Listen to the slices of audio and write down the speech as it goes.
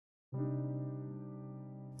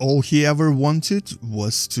All he ever wanted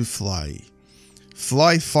was to fly.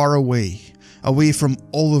 Fly far away, away from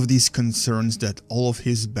all of these concerns that all of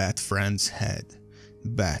his bat friends had.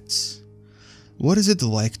 Bats. What is it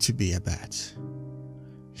like to be a bat?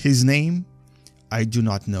 His name? I do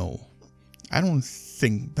not know. I don't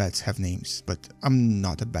think bats have names, but I'm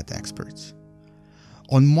not a bat expert.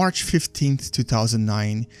 On March 15th,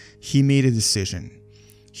 2009, he made a decision.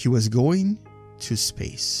 He was going to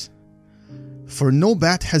space. For no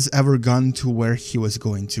bat has ever gone to where he was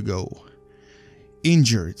going to go.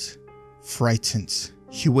 Injured, frightened,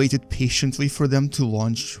 he waited patiently for them to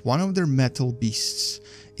launch one of their metal beasts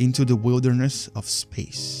into the wilderness of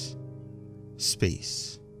space.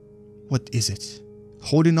 Space. What is it?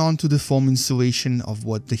 Holding on to the foam insulation of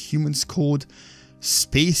what the humans called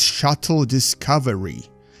Space Shuttle Discovery,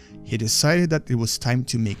 he decided that it was time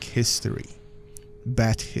to make history.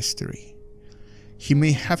 Bat history. He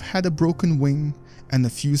may have had a broken wing and a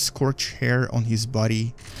few scorched hair on his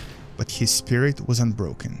body, but his spirit was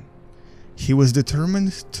unbroken. He was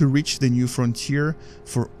determined to reach the new frontier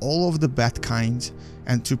for all of the bat kind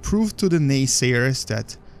and to prove to the naysayers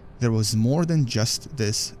that there was more than just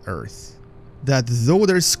this Earth. That though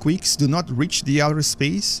their squeaks do not reach the outer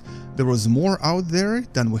space, there was more out there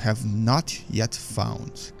than we have not yet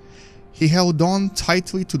found. He held on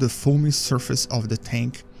tightly to the foamy surface of the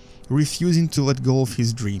tank, refusing to let go of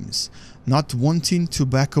his dreams, not wanting to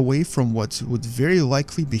back away from what would very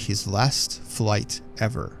likely be his last flight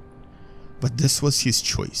ever. But this was his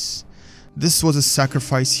choice. This was a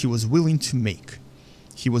sacrifice he was willing to make.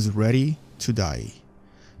 He was ready to die,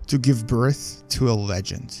 to give birth to a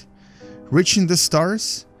legend. Reaching the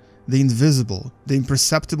stars, the invisible, the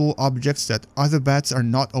imperceptible objects that other bats are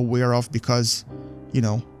not aware of because,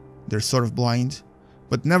 they're sort of blind.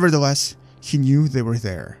 But nevertheless, he knew they were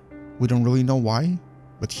there. We don't really know why,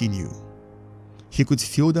 but he knew. He could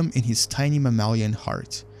feel them in his tiny mammalian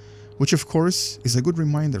heart, which of course is a good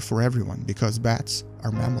reminder for everyone because bats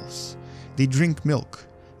are mammals. They drink milk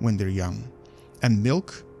when they're young, and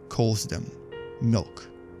milk calls them milk.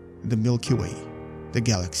 The Milky Way, the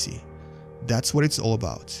galaxy. That's what it's all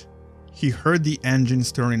about. He heard the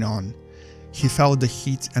engines turning on. He felt the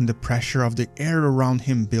heat and the pressure of the air around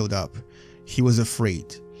him build up. He was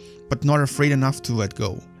afraid, but not afraid enough to let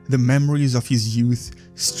go. The memories of his youth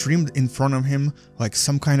streamed in front of him like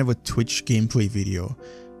some kind of a Twitch gameplay video.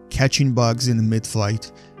 Catching bugs in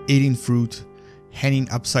mid-flight, eating fruit, hanging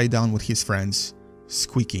upside down with his friends,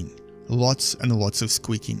 squeaking. Lots and lots of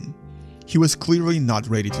squeaking. He was clearly not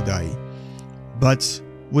ready to die. But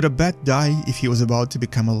would a bat die if he was about to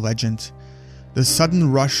become a legend? The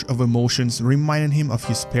sudden rush of emotions reminded him of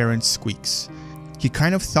his parents' squeaks. He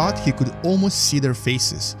kind of thought he could almost see their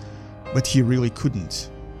faces, but he really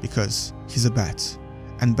couldn't, because he's a bat,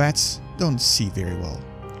 and bats don't see very well.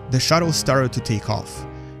 The shuttle started to take off.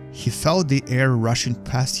 He felt the air rushing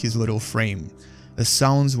past his little frame. The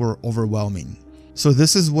sounds were overwhelming. So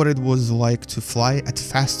this is what it was like to fly at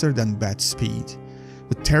faster than bat speed.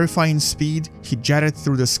 With terrifying speed, he jetted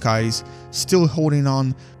through the skies, still holding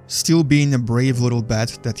on, still being a brave little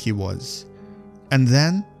bat that he was. And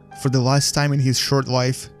then, for the last time in his short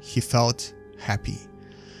life, he felt happy.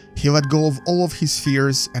 He let go of all of his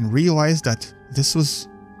fears and realized that this was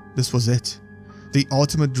it. The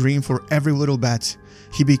ultimate dream for every little bat.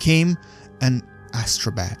 He became an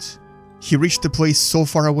Astro Bat. He reached a place so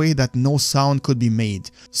far away that no sound could be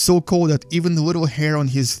made, so cold that even the little hair on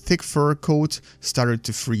his thick fur coat started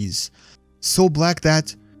to freeze. So black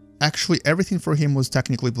that actually everything for him was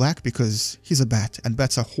technically black because he's a bat and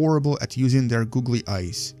bats are horrible at using their googly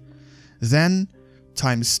eyes. Then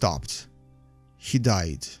time stopped. He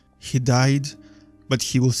died. He died, but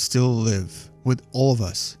he will still live with all of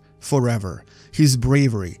us forever. His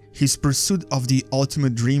bravery, his pursuit of the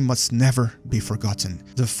ultimate dream must never be forgotten.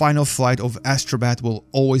 The final flight of Astro Bat will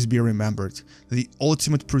always be remembered. The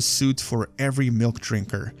ultimate pursuit for every milk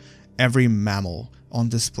drinker, every mammal on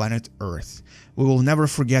this planet Earth. We will never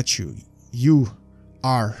forget you. You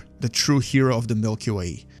are the true hero of the Milky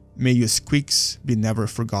Way. May your squeaks be never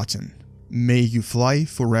forgotten. May you fly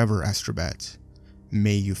forever, Astro Bat.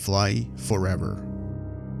 May you fly forever.